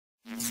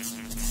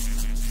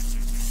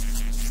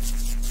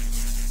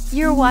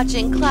You're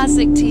watching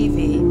Classic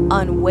TV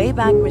on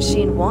Wayback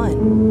Machine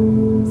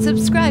 1.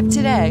 Subscribe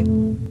today.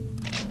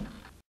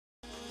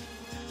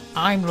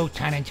 I'm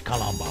Lieutenant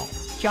Columbo.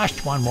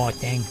 Just one more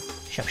thing.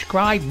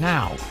 Subscribe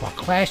now for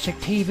classic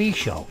TV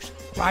shows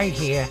right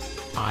here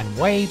on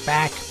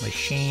Wayback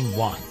Machine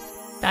 1.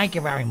 Thank you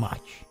very much.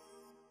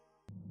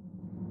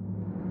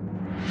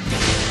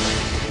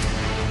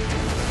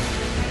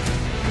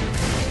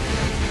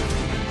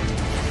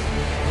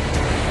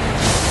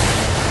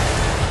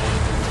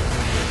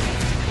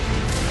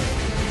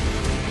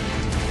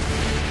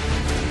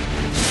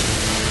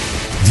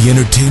 The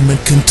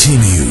entertainment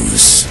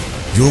continues.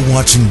 You're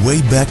watching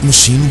Wayback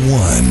Machine 1,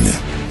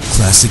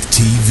 Classic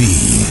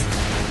TV.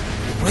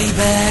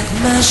 Wayback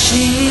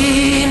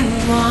Machine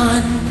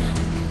 1,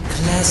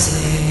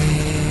 Classic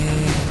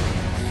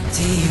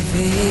TV.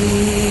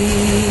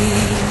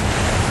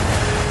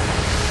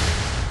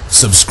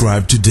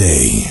 Subscribe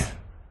today.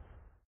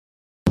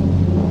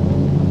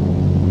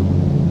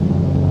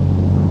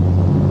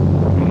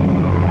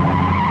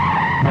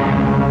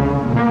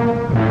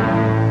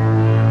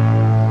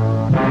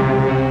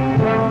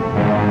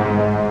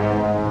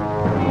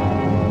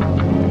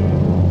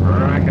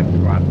 Racket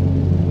Squad.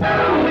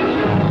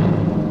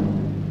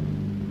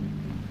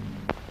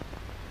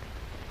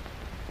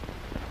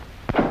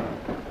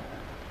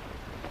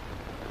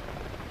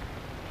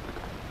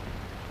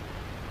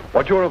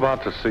 What you're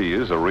about to see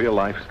is a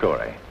real-life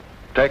story,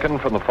 taken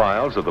from the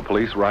files of the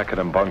police racket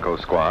and bunco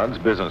squads,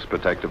 business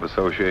protective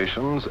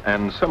associations,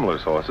 and similar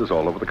sources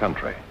all over the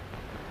country.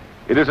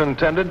 It is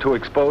intended to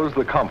expose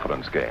the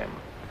confidence game,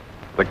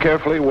 the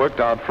carefully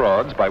worked-out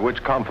frauds by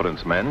which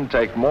confidence men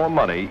take more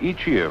money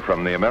each year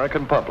from the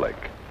American public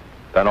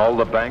than all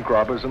the bank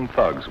robbers and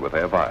thugs with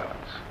their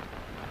violence.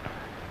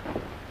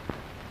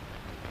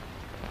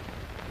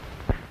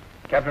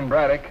 Captain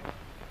Braddock.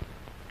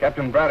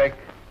 Captain Braddock.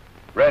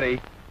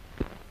 Ready.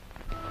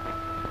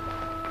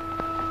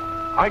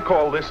 I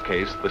call this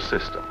case the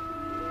system.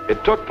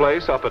 It took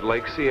place up at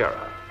Lake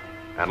Sierra.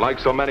 And like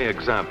so many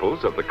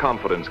examples of the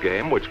confidence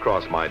game which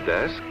crossed my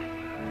desk,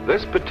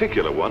 this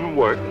particular one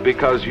worked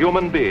because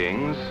human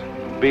beings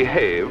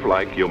behave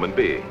like human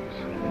beings.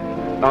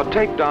 Now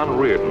take Don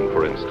Reardon,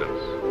 for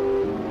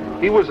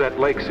instance. He was at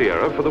Lake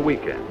Sierra for the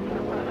weekend.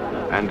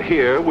 And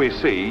here we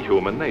see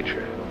human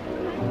nature.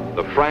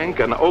 The frank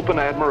and open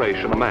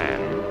admiration of man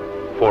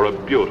for a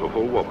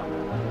beautiful woman.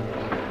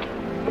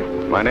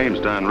 My name's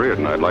Don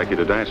Reardon. I'd like you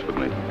to dance with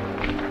me.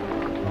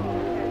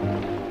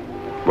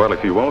 Well,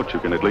 if you won't, you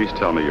can at least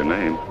tell me your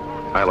name.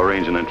 I'll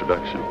arrange an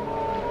introduction.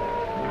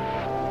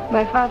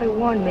 My father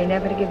warned me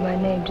never to give my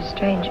name to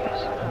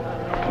strangers.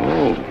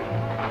 Oh,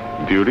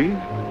 beauty,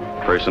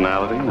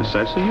 personality, and a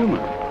sense of humor.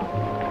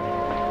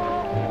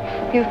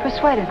 You've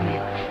persuaded me.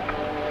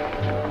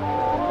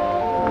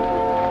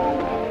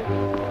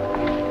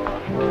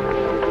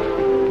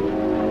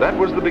 That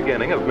was the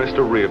beginning of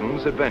Mr.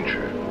 Reardon's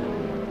adventure.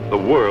 The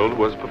world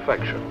was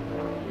perfection.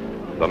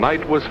 The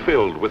night was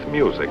filled with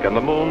music, and the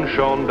moon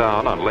shone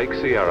down on Lake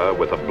Sierra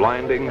with a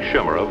blinding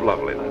shimmer of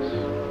loveliness.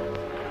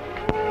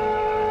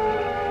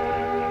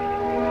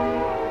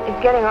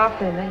 It's getting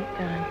awfully late,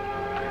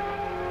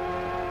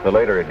 Don. The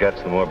later it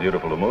gets, the more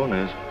beautiful the moon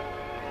is.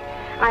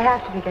 I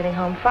have to be getting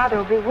home. Father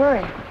will be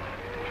worried.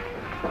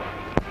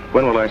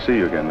 When will I see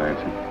you again,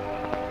 Nancy?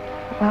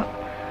 Well,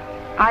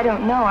 I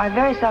don't know. I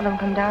very seldom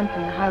come down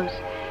from the house.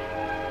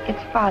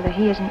 It's Father.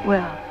 He isn't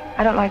well.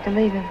 I don't like to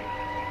leave him.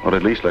 Well,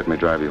 at least let me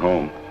drive you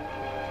home.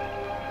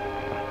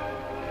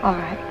 All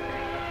right.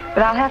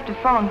 But I'll have to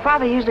phone.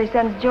 Father usually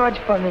sends George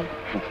for me.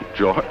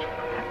 George?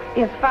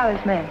 Yes,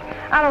 Father's man.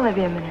 I'll only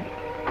be a minute.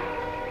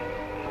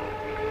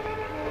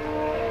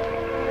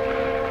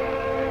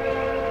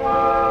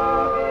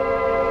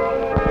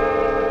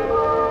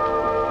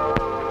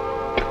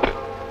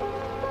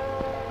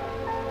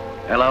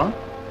 Hello?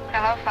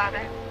 Hello,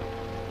 Father.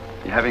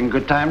 You having a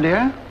good time,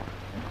 dear?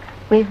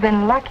 We've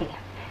been lucky.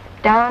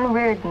 Don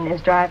Reardon is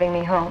driving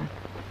me home.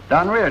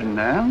 Don Reardon,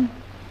 eh?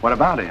 What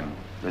about him?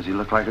 Does he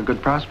look like a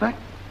good prospect?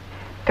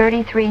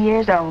 33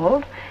 years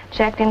old,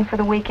 checked in for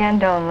the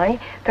weekend only,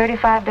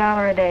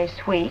 $35 a day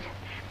suite,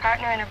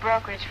 partner in a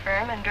brokerage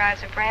firm, and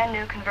drives a brand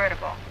new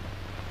convertible.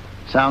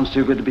 Sounds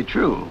too good to be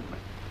true.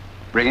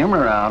 Bring him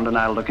around and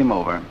I'll look him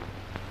over.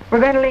 We're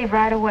going to leave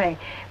right away.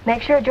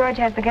 Make sure George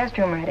has the guest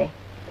room ready.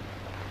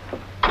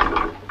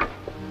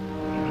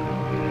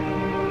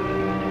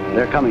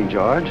 They're coming,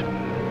 George.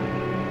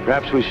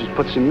 Perhaps we should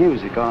put some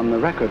music on the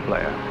record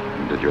player.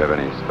 Did you have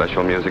any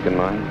special music in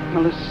mind?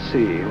 Well, let's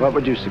see. What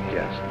would you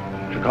suggest?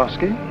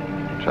 Tchaikovsky?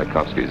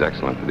 Tchaikovsky's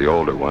excellent for the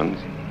older ones,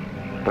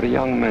 but a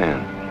young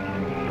man.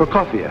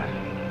 Prokofiev.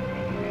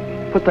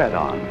 Put that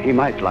on. He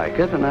might like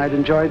it, and I'd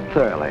enjoy it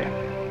thoroughly.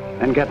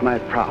 And get my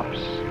props.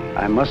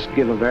 I must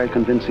give a very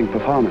convincing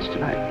performance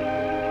tonight.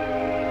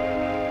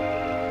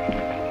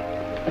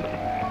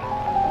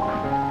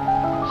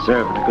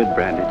 Served a good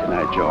brandy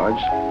tonight,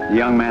 George. The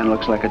young man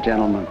looks like a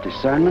gentleman of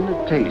discernment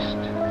and taste.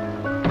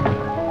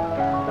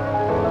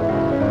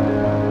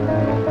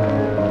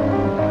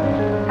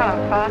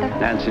 Hello, Father.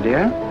 Nancy,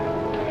 dear?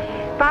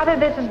 Father,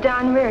 this is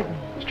Don Reardon.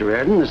 Mr.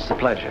 Reardon, this is a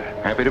pleasure.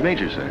 Happy to meet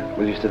you, sir.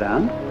 Will you sit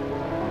down?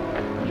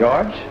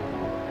 George?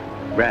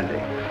 Brandy.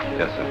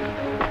 Yes,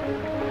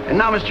 sir. And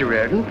now, Mr.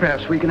 Reardon,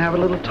 perhaps we can have a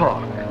little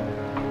talk.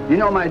 You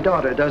know, my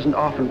daughter doesn't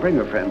often bring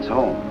her friends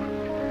home.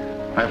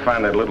 I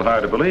find that a little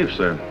hard to believe,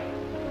 sir,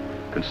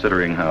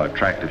 considering how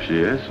attractive she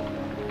is.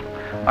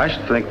 I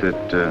should think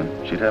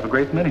that she'd have a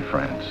great many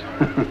friends.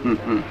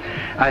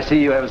 I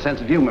see you have a sense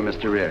of humor,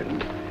 Mr.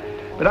 Reardon.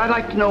 But I'd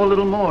like to know a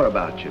little more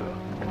about you.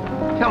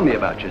 Tell me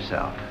about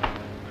yourself.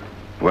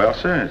 Well,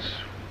 sir, it's...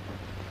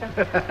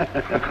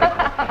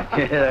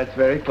 Yeah, that's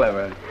very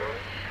clever.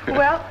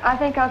 Well, I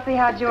think I'll see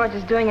how George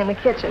is doing in the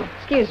kitchen.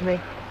 Excuse me.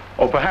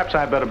 Oh, perhaps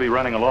I'd better be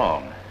running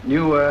along.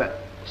 You,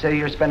 say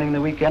you're spending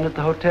the weekend at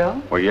the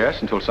hotel? Well,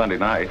 yes, until Sunday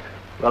night.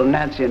 Well,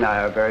 Nancy and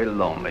I are very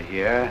lonely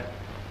here.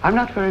 I'm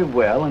not very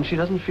well, and she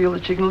doesn't feel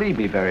that she can leave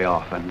me very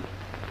often.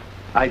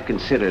 I'd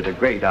consider it a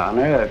great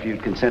honor if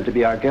you'd consent to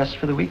be our guest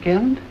for the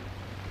weekend.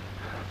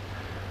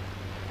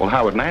 Well,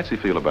 how would Nancy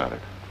feel about it?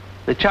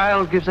 The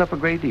child gives up a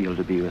great deal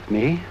to be with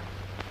me.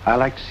 I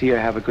like to see her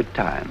have a good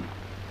time.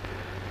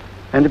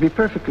 And to be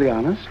perfectly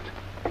honest,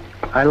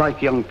 I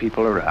like young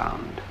people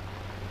around.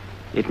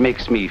 It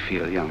makes me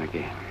feel young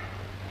again.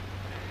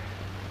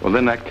 Well,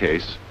 in that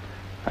case,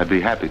 I'd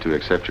be happy to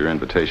accept your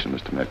invitation,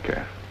 Mr.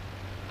 Metcalf.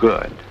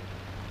 Good.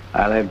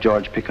 I'll have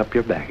George pick up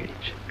your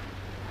baggage.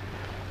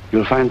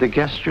 You'll find the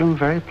guest room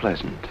very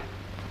pleasant.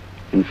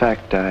 In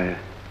fact, I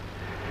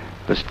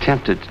was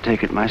tempted to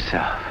take it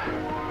myself.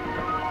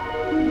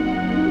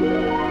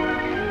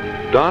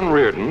 Don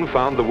Reardon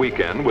found the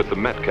weekend with the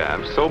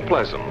Metcalfs so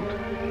pleasant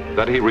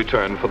that he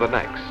returned for the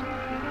next,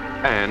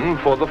 and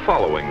for the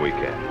following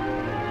weekend.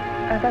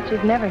 I thought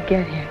you'd never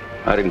get here.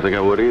 I didn't think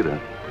I would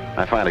either.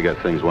 I finally got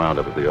things wound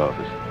up at the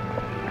office.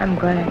 I'm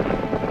glad.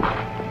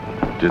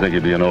 Do you think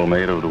you'd be an old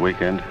maid over the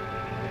weekend?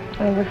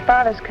 Well, with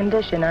Father's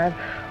condition, I've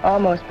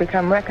almost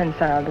become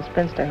reconciled to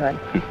spinsterhood.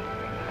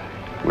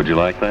 Would you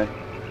like that?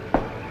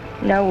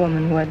 No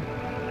woman would.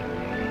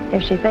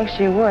 If she thinks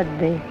she would,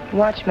 the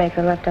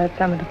watchmaker left out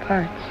some of the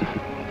parts.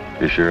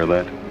 You sure of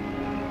that?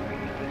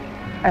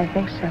 I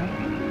think so.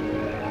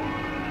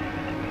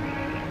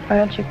 Why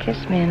don't you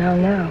kiss me and I'll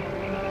know?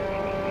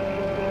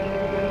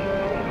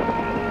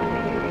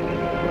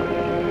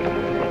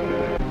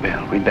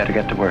 Well, we'd better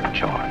get to work,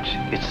 George.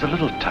 It's the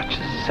little touches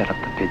that set up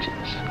the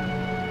pigeons.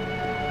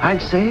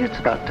 I'd say it's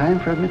about time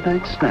for a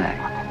midnight snack.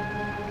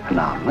 An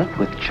omelet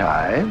with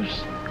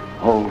chives,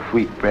 whole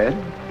wheat bread,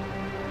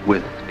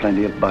 with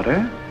plenty of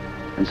butter,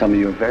 and some of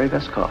your very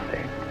best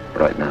coffee.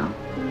 Right now?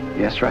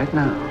 Yes, right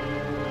now.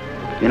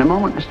 In a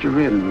moment, Mr.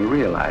 Reardon will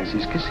realize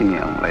he's kissing a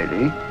young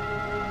lady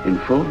in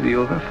full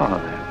view of her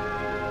father.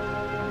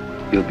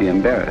 He'll be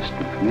embarrassed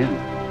and come in.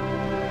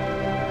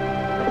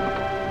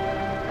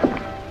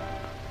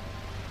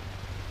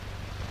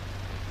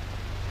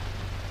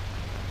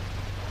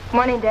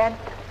 Morning, Dad.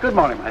 Good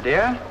morning, my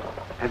dear.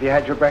 Have you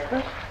had your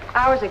breakfast?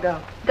 Hours ago.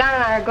 Don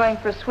and I are going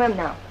for a swim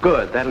now.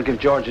 Good. That'll give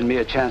George and me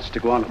a chance to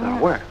go on with our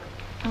work.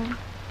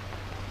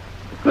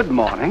 Good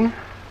morning.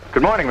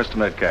 Good morning, Mr.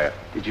 Metcalf.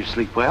 Did you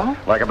sleep well?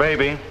 Like a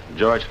baby.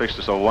 George fixed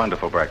us a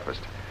wonderful breakfast.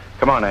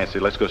 Come on, Nancy,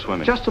 let's go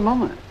swimming. Just a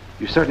moment.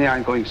 You certainly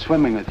aren't going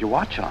swimming with your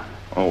watch on.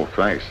 Oh,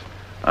 thanks.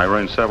 I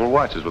ran several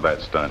watches with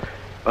that stunt.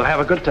 Well, have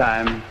a good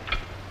time.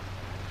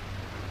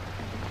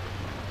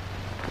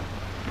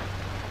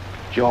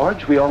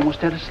 George, we almost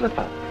had a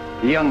slip-up.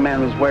 The young man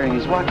was wearing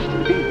his watch to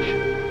the beach.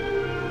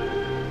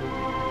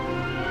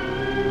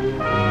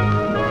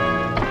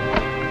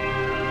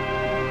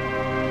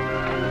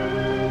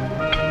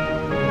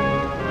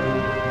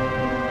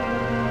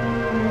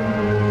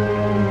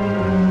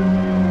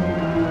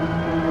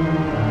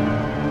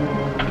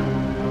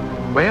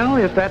 Well,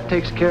 if that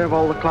takes care of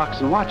all the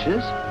clocks and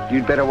watches,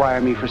 you'd better wire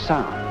me for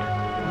sound.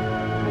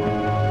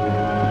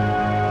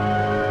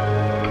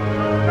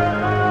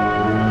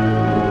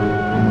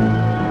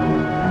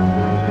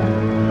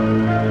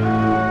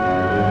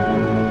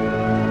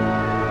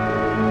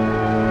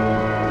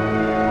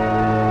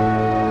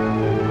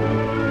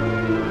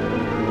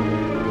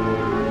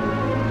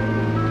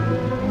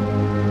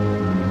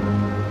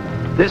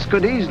 This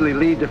could easily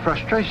lead to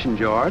frustration,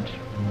 George.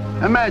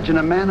 Imagine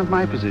a man of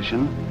my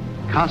position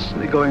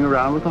constantly going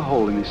around with a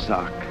hole in his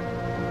sock.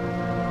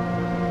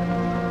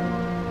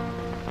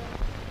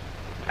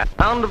 At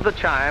the sound of the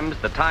chimes,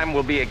 the time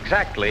will be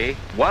exactly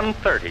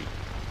 1:30.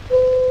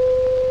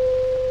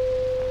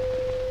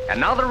 And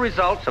now the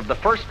results of the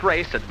first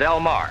race at Del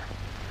Mar.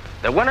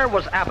 The winner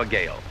was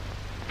Abigail.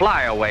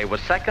 Flyaway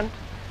was second,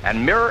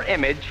 and Mirror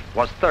Image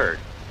was third.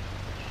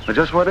 Now,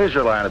 just what is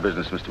your line of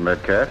business, Mr.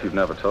 Metcalf? You've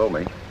never told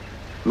me.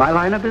 My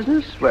line of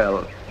business?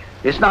 Well,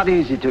 it's not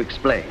easy to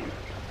explain.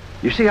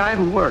 You see, I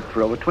haven't worked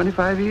for over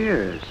 25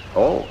 years.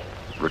 Oh,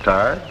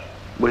 retired?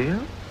 Well,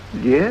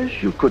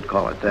 yes, you could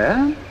call it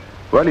that.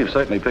 Well, you've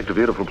certainly picked a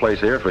beautiful place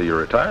here for your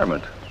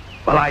retirement.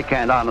 Well, I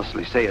can't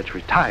honestly say it's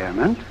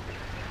retirement.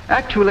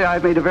 Actually,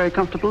 I've made a very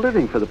comfortable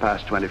living for the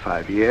past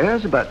 25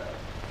 years, but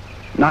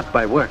not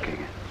by working.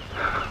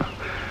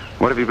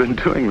 What have you been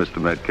doing,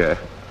 Mr. Metcalf?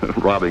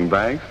 Robbing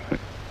banks?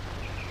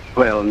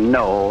 Well,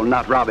 no,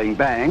 not robbing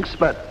banks,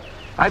 but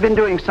I've been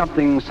doing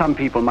something some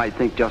people might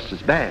think just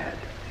as bad.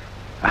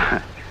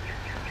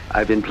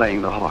 I've been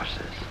playing the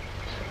horses.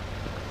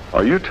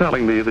 Are you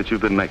telling me that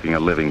you've been making a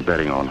living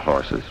betting on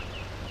horses?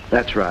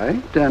 That's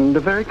right, and a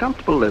very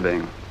comfortable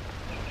living.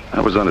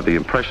 I was under the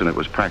impression it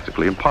was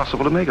practically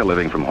impossible to make a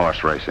living from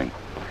horse racing.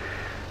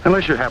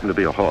 Unless you happen to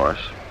be a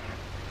horse.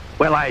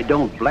 Well, I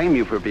don't blame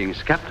you for being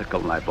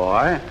skeptical, my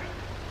boy.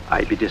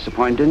 I'd be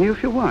disappointed in you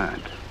if you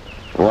weren't.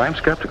 Well, I'm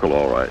skeptical,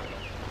 all right.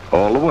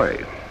 All the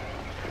way.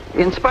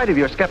 In spite of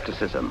your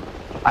skepticism,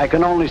 I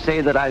can only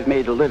say that I've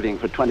made a living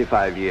for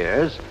 25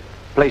 years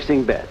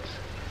placing bets.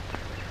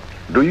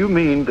 Do you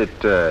mean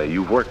that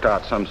you've worked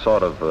out some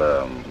sort of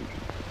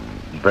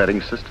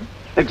betting system?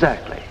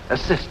 Exactly. A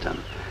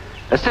system.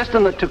 A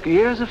system that took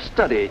years of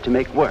study to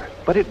make work,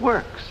 but it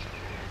works.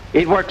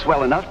 It works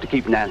well enough to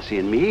keep Nancy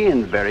and me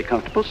in very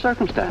comfortable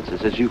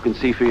circumstances, as you can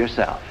see for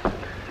yourself.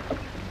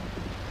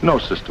 No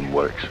system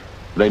works.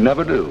 They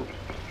never do.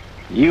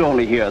 You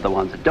only hear the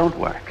ones that don't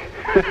work.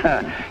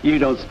 You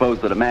don't suppose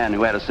that a man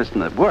who had a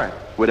system that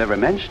worked would ever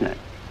mention it.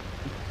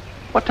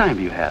 What time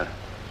do you have?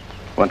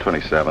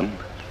 1:27.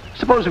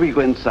 Suppose we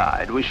go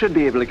inside. We should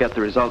be able to get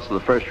the results of the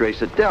first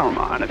race at Del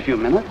Mar in a few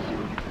minutes.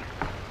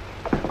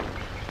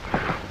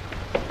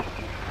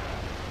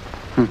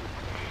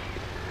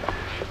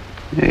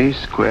 A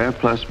squared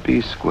plus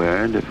B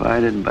squared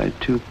divided by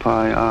 2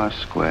 pi r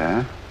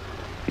squared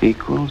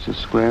equals the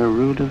square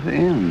root of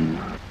n.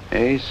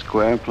 A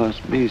squared plus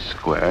B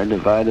squared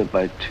divided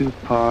by 2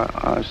 pi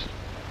r...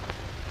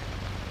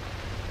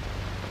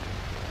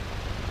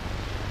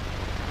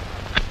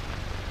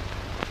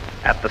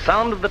 At the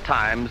sound of the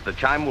chimes, the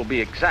chime will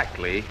be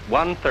exactly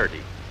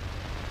 1:30.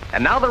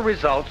 And now the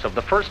results of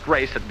the first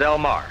race at Del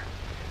Mar.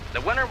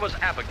 The winner was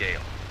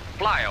Abigail.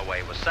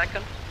 Flyaway was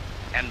second,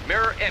 and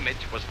Mirror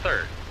Image was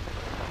third.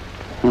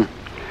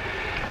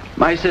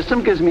 My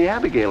system gives me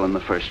Abigail in the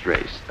first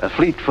race. A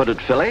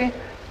fleet-footed filly,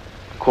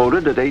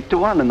 quoted at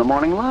 8-1 in the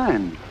morning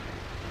line.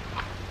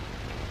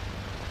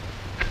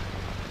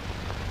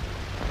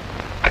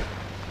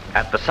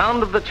 At the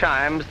sound of the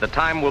chimes, the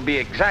time will be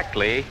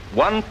exactly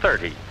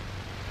 1:30.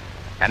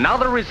 And now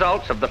the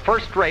results of the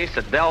first race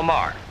at Del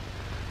Mar.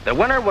 The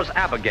winner was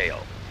Abigail.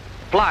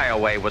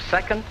 Flyaway was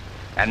second,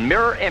 and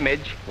Mirror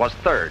Image was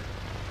third.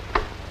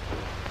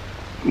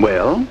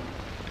 Well,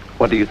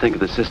 what do you think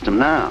of the system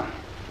now?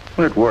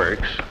 Well, it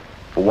works.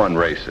 For one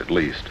race, at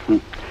least.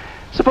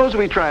 Suppose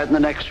we try it in the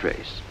next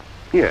race.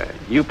 Here,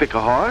 you pick a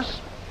horse,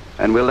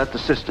 and we'll let the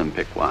system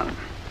pick one.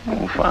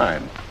 Oh,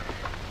 fine.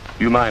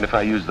 You mind if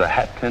I use the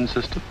hat pin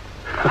system?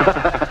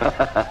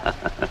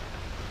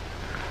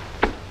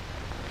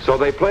 So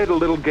they played a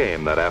little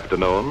game that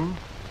afternoon.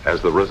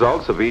 As the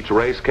results of each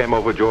race came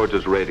over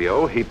George's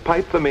radio, he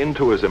piped them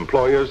into his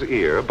employer's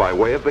ear by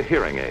way of the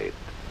hearing aid.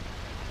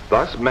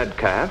 Thus,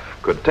 Metcalf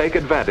could take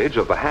advantage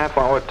of the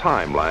half-hour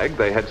time lag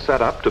they had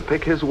set up to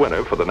pick his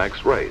winner for the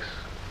next race.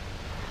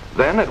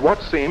 Then, at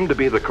what seemed to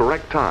be the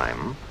correct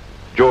time,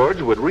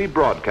 George would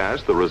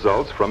rebroadcast the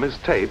results from his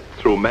tape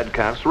through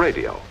Metcalf's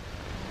radio.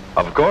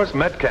 Of course,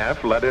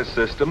 Metcalf let his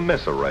system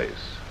miss a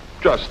race,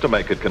 just to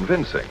make it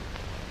convincing.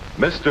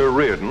 Mr.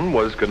 Reardon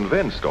was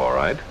convinced, all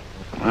right.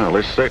 Well,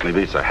 this certainly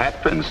beats a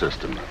hat pin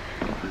system.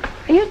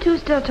 Are you two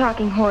still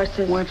talking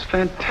horses? Well, it's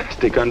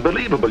fantastic,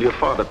 unbelievable. Your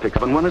father picked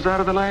up winners out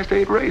of the last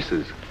 8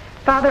 races.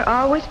 Father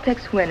always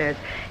picks winners.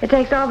 It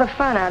takes all the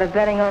fun out of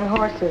betting on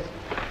horses.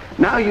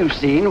 Now you've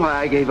seen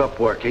why I gave up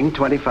working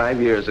 25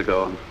 years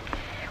ago.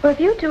 Well, if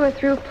you two are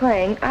through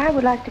playing, I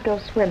would like to go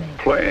swimming.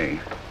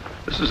 Playing?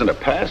 This isn't a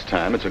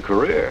pastime, it's a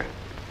career.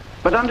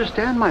 But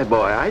understand, my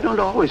boy, I don't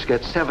always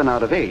get 7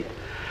 out of 8.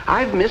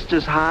 I've missed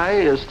as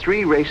high as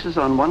 3 races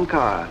on one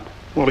card.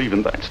 Well,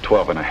 even that's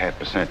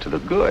 12.5% to the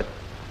good.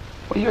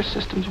 Well, your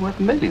system's worth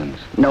millions.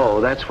 No,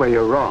 that's where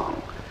you're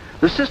wrong.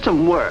 The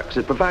system works.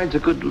 It provides a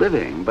good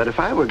living. But if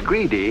I were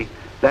greedy,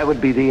 that would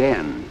be the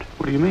end.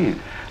 What do you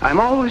mean? I'm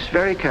always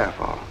very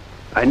careful.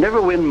 I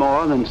never win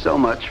more than so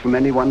much from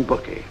any one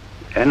bookie.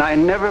 And I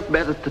never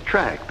bet at the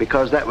track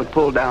because that would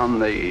pull down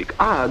the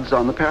odds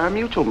on the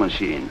pari-mutuel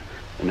machine.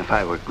 And if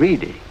I were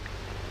greedy,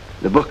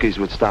 the bookies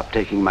would stop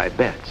taking my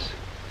bets.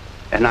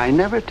 And I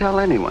never tell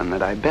anyone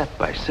that I bet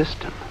by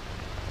system.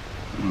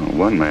 Oh,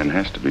 one man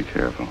has to be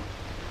careful.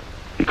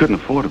 He couldn't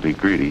afford to be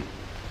greedy.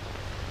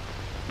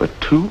 But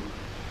 2?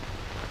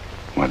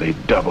 Well, they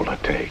double the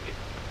take.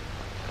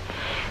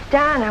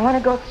 Don, I want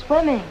to go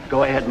swimming.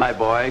 Go ahead, my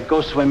boy.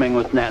 Go swimming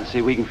with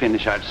Nancy. We can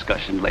finish our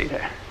discussion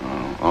later.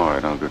 Oh, all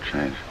right. I'll go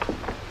change.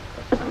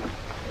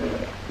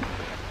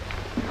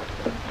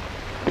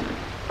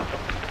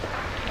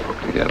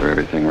 Together,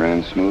 everything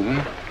ran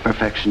smoothly?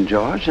 Perfection,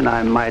 George. And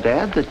I might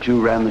add that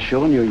you ran the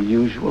show in your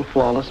usual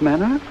flawless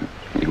manner.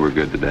 You were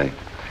good today.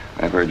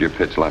 I've heard your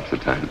pitch lots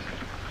of times.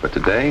 But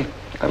today,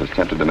 I was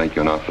tempted to make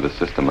you an offer for the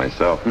system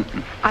myself.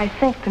 I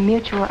think the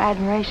Mutual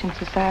Admiration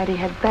Society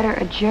had better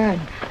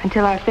adjourn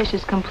until our fish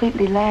is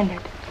completely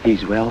landed.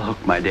 He's well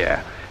hooked, my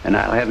dear. And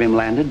I'll have him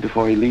landed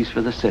before he leaves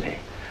for the city.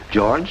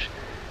 George,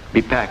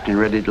 be packed and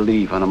ready to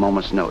leave on a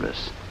moment's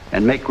notice.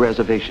 and make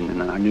reservation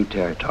in our new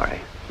territory.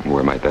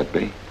 Where might that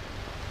be?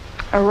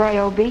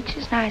 Arroyo Beach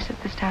is nice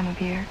at this time of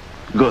year.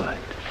 Good.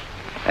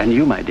 And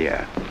you, my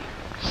dear,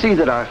 see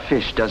that our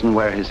fish doesn't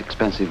wear his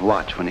expensive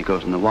watch when he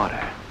goes in the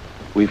water.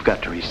 We've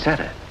got to reset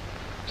it,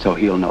 so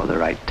he'll know the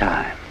right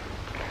time.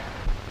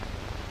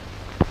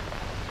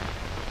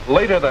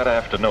 Later that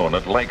afternoon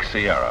at Lake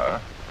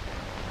Sierra...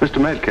 Mr.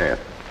 Metcalf,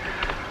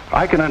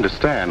 I can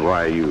understand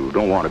why you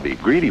don't want to be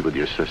greedy with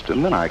your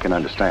system, and I can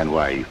understand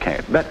why you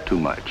can't bet too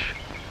much.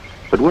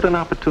 But would an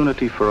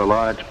opportunity for a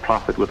large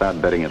profit without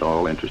betting at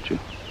all interest you?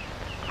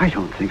 I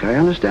don't think I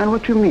understand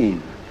what you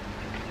mean.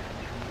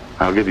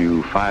 I'll give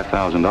you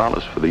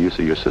 $5,000 for the use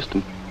of your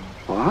system.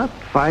 What?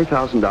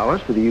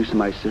 $5,000 for the use of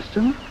my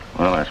system?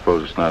 Well, I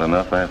suppose it's not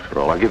enough after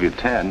all. I'll give you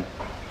 10.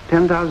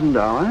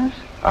 $10,000?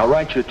 I'll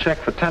write you a check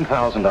for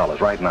 $10,000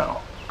 right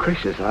now.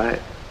 Gracious, I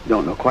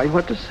don't know quite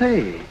what to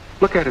say.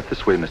 Look at it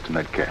this way, Mr.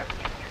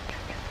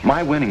 Metcalf.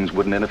 My winnings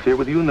wouldn't interfere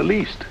with you in the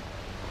least.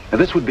 Now,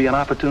 this would be an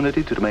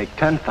opportunity to make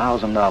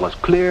 $10,000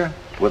 clear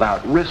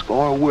without risk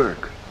or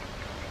work.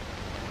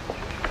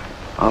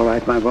 All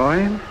right, my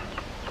boy.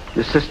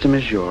 The system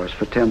is yours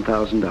for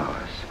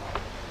 $10,000.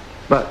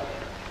 But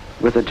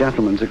with a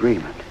gentleman's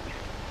agreement.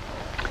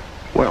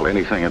 Well,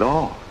 anything at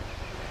all.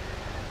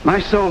 My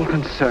sole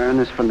concern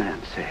is for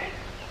Nancy.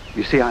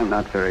 You see, I'm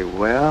not very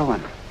well,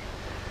 and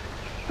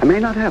I may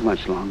not have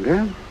much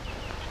longer.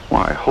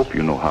 Well, I hope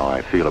you know how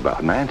I feel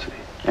about Nancy.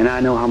 And I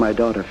know how my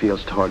daughter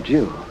feels towards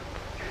you.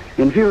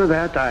 In view of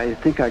that, I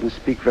think I can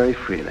speak very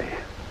freely.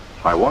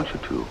 I want you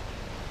to.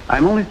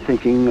 I'm only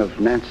thinking of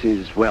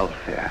Nancy's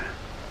welfare.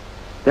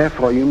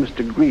 Therefore, you must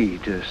agree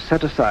to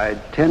set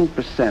aside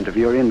 10% of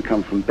your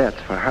income from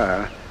bets for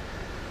her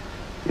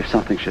if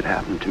something should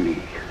happen to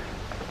me.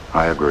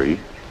 I agree.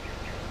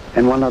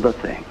 And one other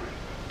thing.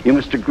 You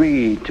must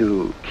agree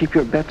to keep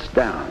your bets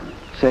down.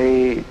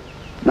 Say,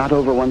 not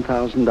over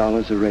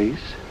 $1,000 a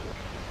race.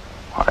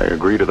 I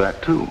agree to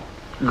that, too.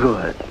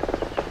 Good.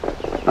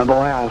 My boy,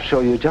 I'll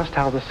show you just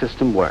how the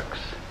system works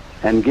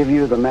and give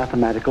you the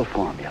mathematical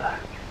formula.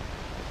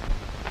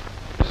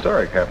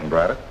 Sorry, Captain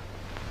Braddock.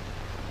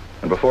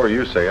 And before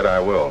you say it, I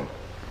will.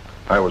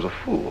 I was a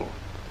fool.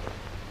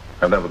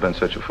 I've never been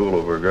such a fool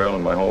over a girl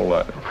in my whole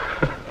life.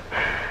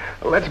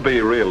 Let's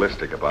be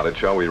realistic about it,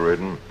 shall we,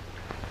 Reardon?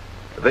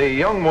 The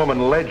young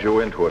woman led you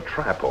into a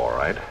trap, all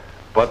right.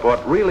 But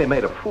what really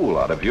made a fool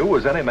out of you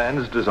was any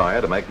man's desire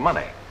to make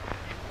money.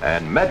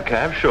 And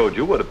Metcalf showed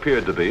you what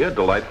appeared to be a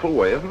delightful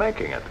way of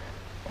making it.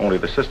 Only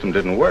the system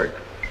didn't work.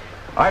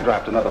 I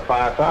dropped another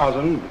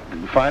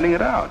 $5,000 finding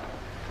it out.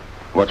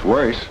 What's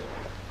worse,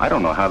 I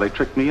don't know how they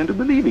tricked me into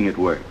believing it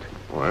worked.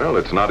 Well,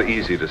 it's not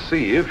easy to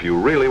see if you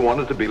really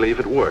wanted to believe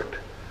it worked.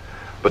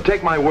 But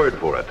take my word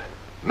for it.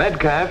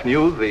 Metcalf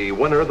knew the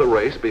winner of the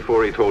race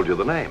before he told you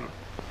the name.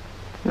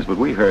 Yes, but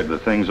we heard the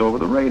things over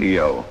the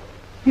radio.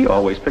 He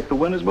always picked the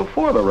winners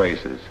before the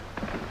races.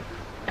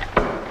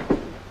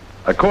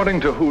 According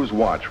to whose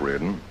watch,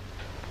 Reardon,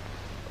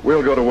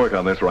 we'll go to work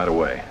on this right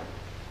away.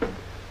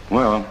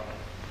 Well,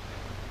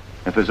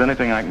 if there's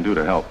anything I can do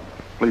to help,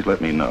 please let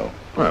me know.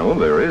 Well,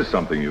 there is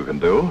something you can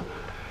do.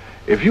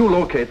 If you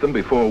locate them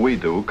before we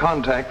do,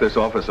 contact this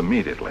office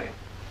immediately.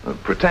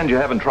 Pretend you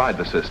haven't tried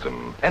the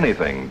system.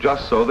 Anything,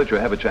 just so that you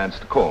have a chance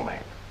to call me.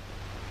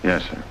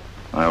 Yes, sir.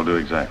 I'll do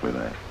exactly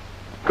that.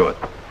 Good.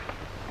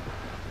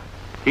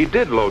 He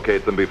did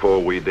locate them before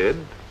we did,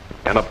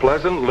 in a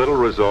pleasant little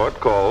resort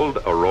called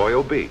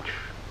Arroyo Beach.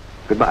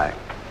 Goodbye.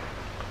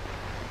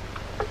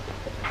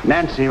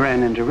 Nancy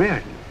ran into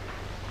Reardon.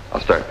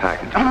 I'll start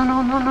packing.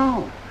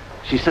 No.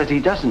 She says he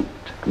doesn't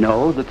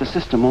know that the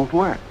system won't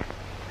work.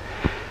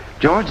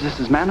 George, this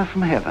is manna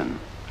from heaven.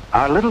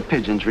 Our little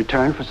pigeons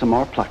return for some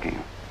more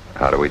plucking.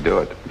 How do we do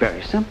it?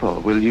 Very simple.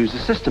 We'll use the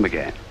system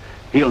again.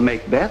 He'll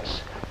make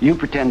bets. You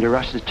pretend to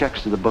rush the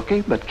checks to the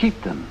bookie, but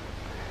keep them.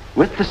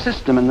 With the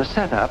system and the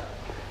setup,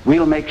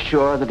 we'll make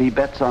sure that he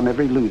bets on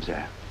every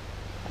loser.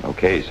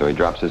 Okay, so he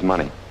drops his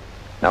money.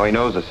 Now he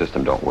knows the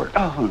system don't work.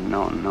 Oh,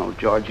 no,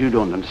 George. You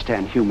don't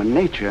understand human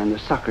nature and the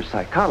sucker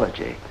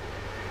psychology.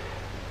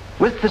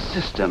 With the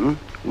system,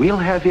 we'll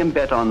have him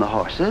bet on the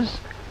horses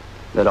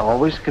that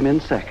always come in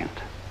second.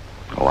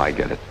 Oh, I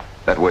get it.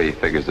 That way he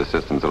figures the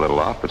system's a little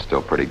off, but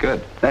still pretty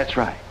good. That's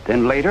right.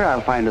 Then later I'll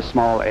find a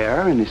small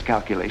error in his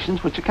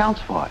calculations which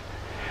accounts for it.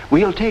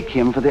 We'll take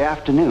him for the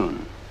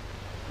afternoon.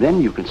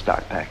 Then you can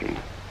start packing.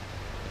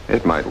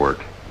 It might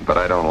work, but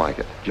I don't like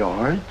it.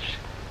 George,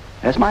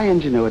 has my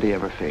ingenuity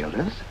ever failed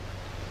us?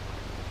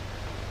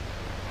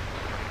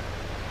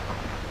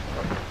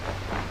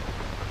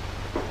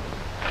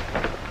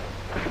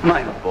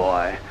 My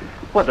boy,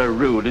 what a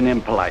rude and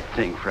impolite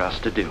thing for us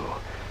to do.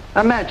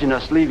 Imagine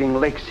us leaving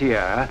Lake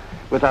Sierra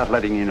without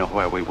letting you know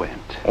where we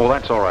went. Oh,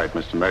 that's all right,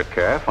 Mr.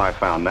 Metcalf. I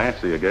found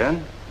Nancy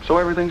again, so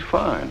everything's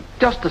fine.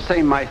 Just the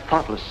same, my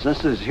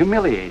thoughtlessness is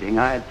humiliating.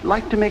 I'd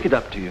like to make it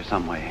up to you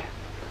some way.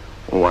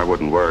 Oh, I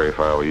wouldn't worry if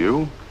I were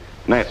you.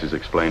 Nancy's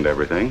explained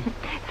everything.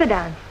 Sit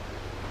down.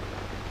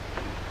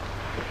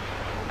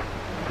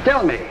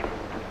 Tell me,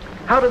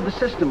 How did the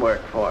system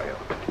work for you?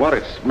 Well,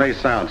 it may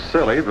sound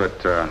silly,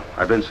 but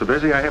I've been so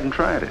busy I haven't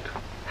tried it.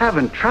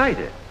 Haven't tried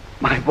it?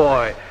 My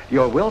boy,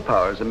 your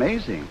willpower is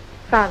amazing.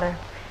 Father,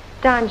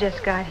 Don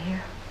just got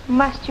here.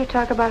 Must you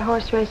talk about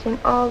horse racing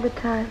all the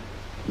time?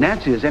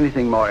 Nancy, is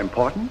anything more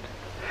important?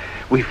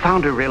 We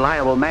found a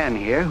reliable man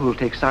here who'll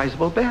take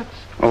sizable bets.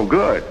 Oh,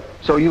 good.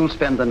 So you'll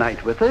spend the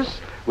night with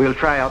us. We'll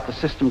try out the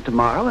system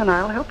tomorrow, and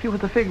I'll help you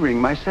with the figuring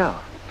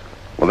myself.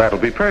 Well, that'll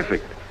be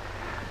perfect.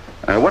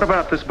 What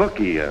about this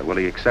bookie? Will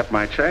he accept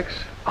my checks?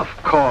 Of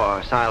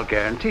course, I'll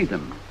guarantee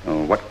them.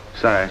 Oh, what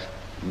size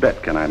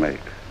bet can I make?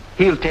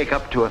 He'll take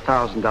up to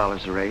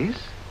 $1,000 a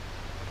race.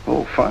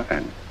 Oh,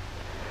 fine.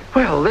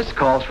 Well, this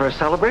calls for a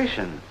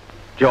celebration.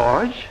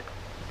 George,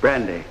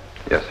 brandy.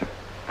 Yes, sir.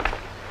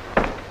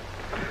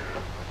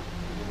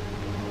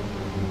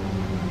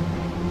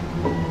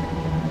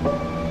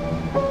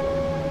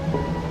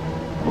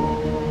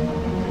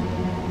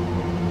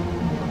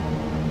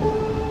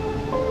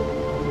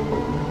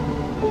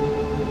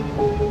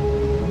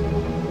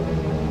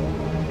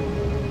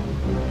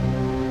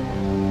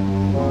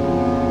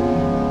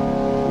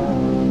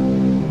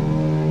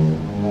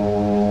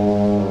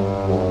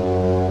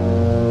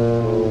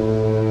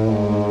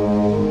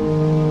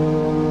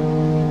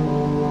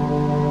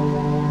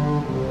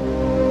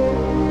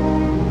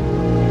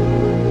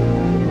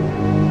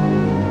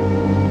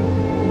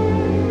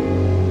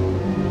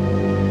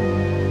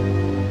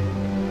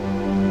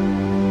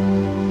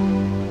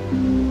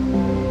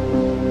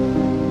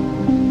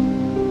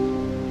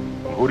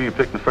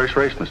 First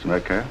race, Mr.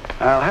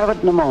 Metcalf. I'll have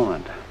it in a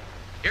moment.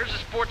 Here's a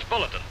sports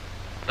bulletin.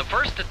 The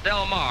first at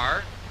Del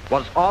Mar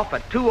was off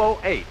at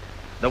 2:08.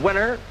 The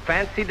winner,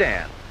 Fancy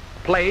Dan.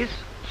 Place,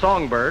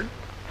 Songbird.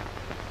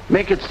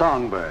 Make it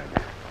Songbird.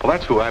 Well,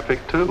 that's who I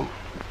picked, too.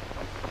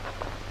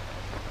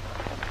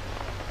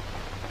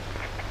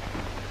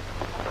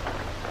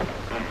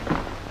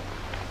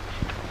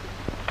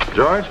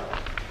 George,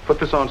 put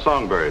this on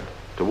Songbird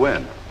to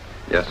win.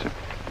 Yes, sir.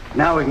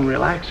 Now we can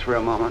relax for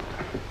a moment.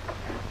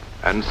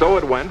 And so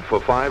it went for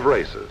 5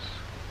 races,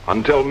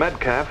 until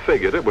Metcalf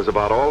figured it was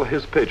about all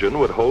his pigeon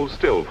would hold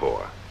still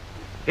for.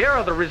 Here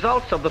are the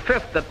results of the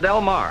 5th at Del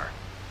Mar.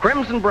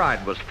 Crimson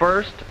Bride was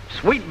first,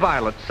 Sweet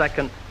Violet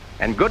second,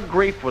 and Good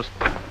Grief was...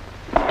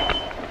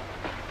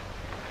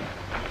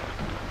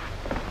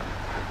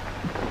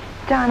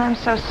 Don, I'm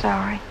so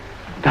sorry.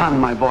 Don,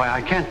 my boy,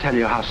 I can't tell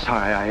you how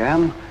sorry I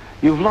am.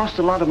 You've lost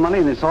a lot of money,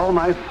 and it's all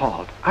my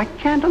fault. I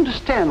can't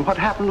understand what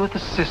happened with the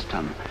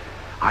system.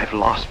 I've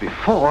lost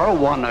before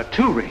 1 or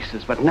 2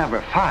 races, but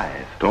never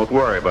 5. Don't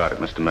worry about it,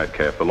 Mr.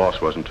 Metcalf. The loss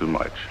wasn't too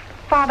much.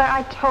 Father,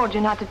 I told you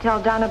not to tell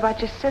Don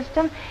about your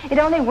system. It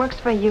only works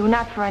for you,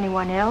 not for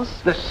anyone else.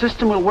 The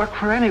system will work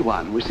for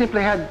anyone. We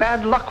simply had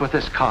bad luck with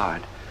this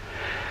card.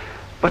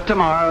 But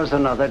tomorrow's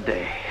another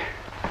day.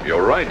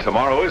 You're right,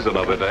 tomorrow is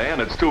another day, and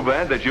it's too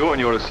bad that you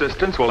and your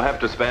assistants will have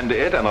to spend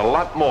it and a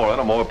lot more in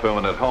a more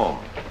permanent home.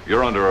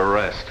 You're under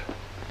arrest.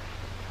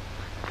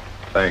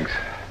 Thanks.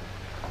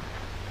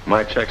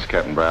 My checks,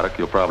 Captain Braddock.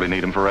 You'll probably need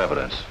them for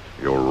evidence.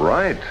 You're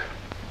right.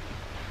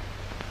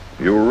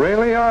 You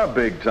really are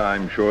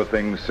big-time sure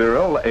thing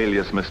Cyril,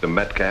 alias Mr.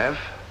 Metcalf.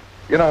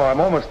 You know, I'm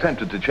almost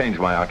tempted to change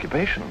my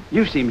occupation.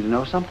 You seem to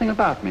know something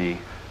about me.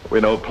 We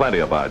know plenty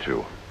about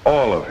you.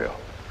 All of you.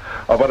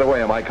 Oh, by the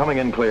way, am I coming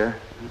in clear?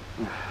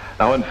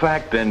 Now, in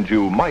fact, and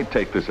you might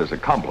take this as a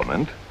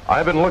compliment,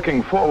 I've been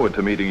looking forward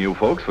to meeting you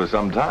folks for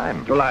some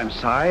time. Well, I'm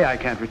sorry I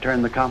can't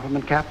return the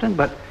compliment, Captain,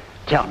 but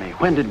tell me,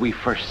 when did we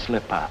first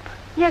slip up?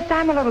 Yes,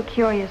 I'm a little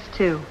curious,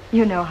 too.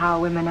 You know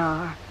how women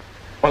are.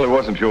 Well, it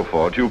wasn't your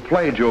fault. You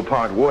played your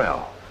part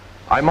well.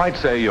 I might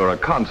say you're a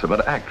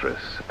consummate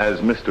actress, as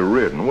Mr.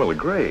 Reardon will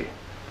agree.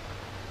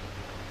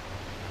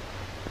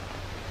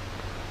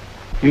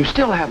 You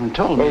still haven't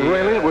told me. Well,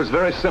 really, it was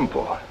very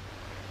simple.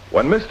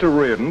 When Mr.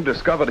 Reardon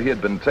discovered he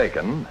had been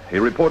taken, he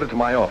reported to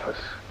my office.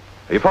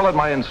 He followed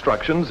my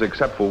instructions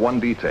except for one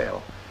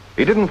detail.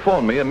 He didn't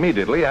phone me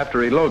immediately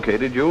after he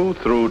located you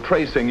through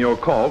tracing your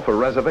call for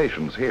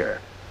reservations here.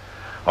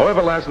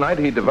 However, last night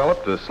he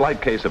developed a slight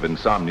case of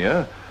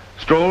insomnia,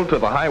 strolled to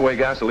the highway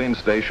gasoline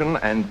station,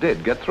 and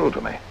did get through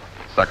to me.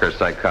 Sucker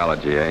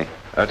psychology, eh?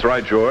 That's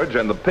right, George,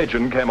 and the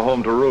pigeon came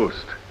home to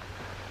roost.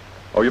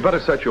 Oh, you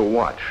better set your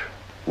watch.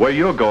 Where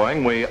you're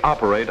going, we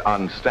operate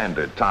on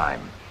standard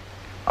time.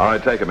 All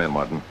right, take him in,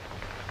 Martin.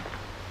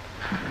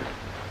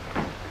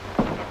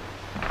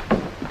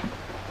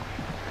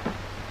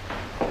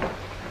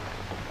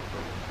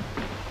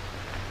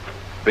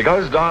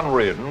 Because Don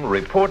Reardon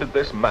reported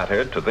this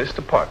matter to this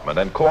department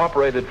and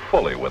cooperated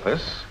fully with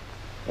us,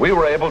 we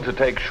were able to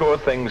take Sure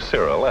Thing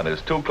Cyril and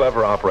his 2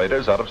 clever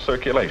operators out of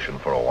circulation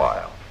for a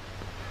while.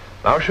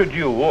 Now, should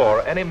you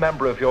or any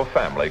member of your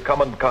family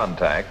come in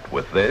contact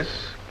with this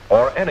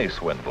or any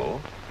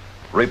swindle,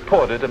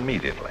 report it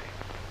immediately.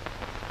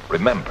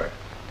 Remember,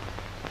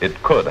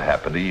 it could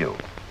happen to you.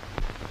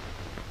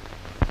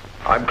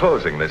 I'm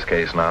closing this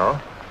case now,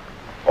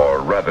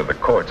 or rather the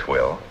courts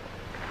will,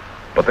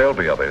 but there'll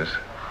be others.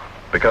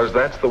 Because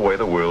that's the way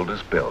the world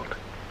is built.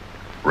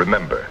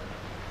 Remember,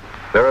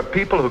 There are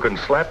people who can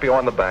slap you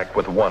on the back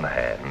with one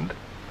hand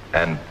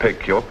and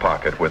pick your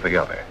pocket with the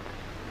other.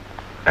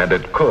 And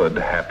it could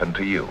happen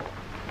to you.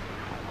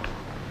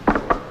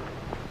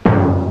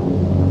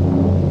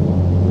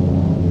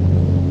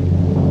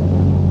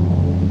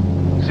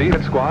 See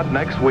Racket Squad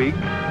next week,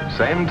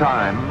 same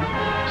time,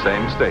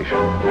 same station.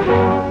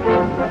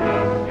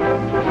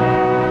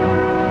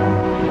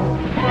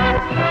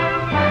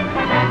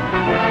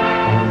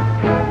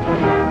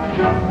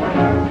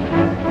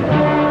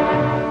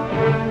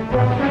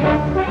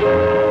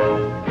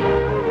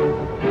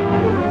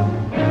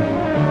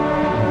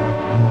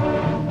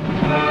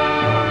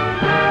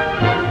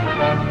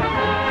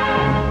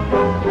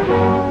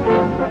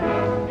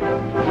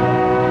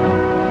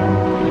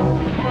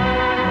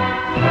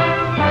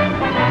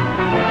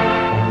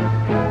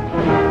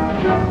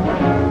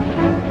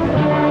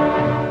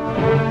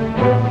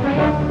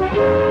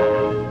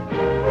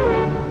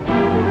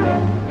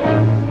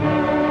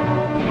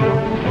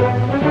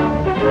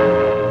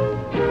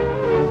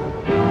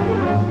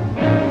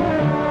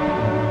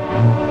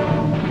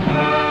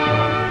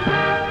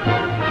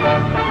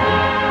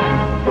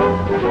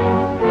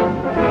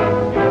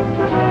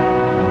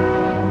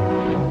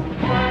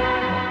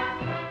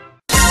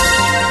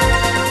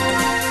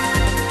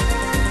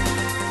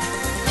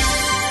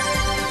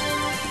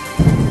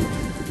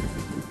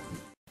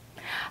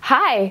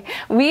 Hi,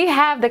 we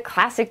have the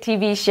classic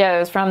TV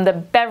shows from the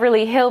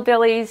Beverly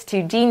Hillbillies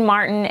to Dean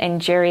Martin and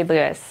Jerry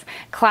Lewis.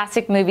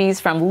 Classic movies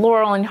from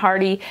Laurel and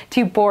Hardy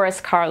to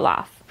Boris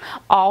Karloff.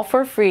 All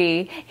for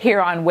free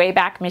here on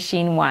Wayback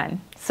Machine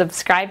 1.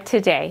 Subscribe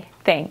today.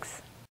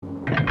 Thanks.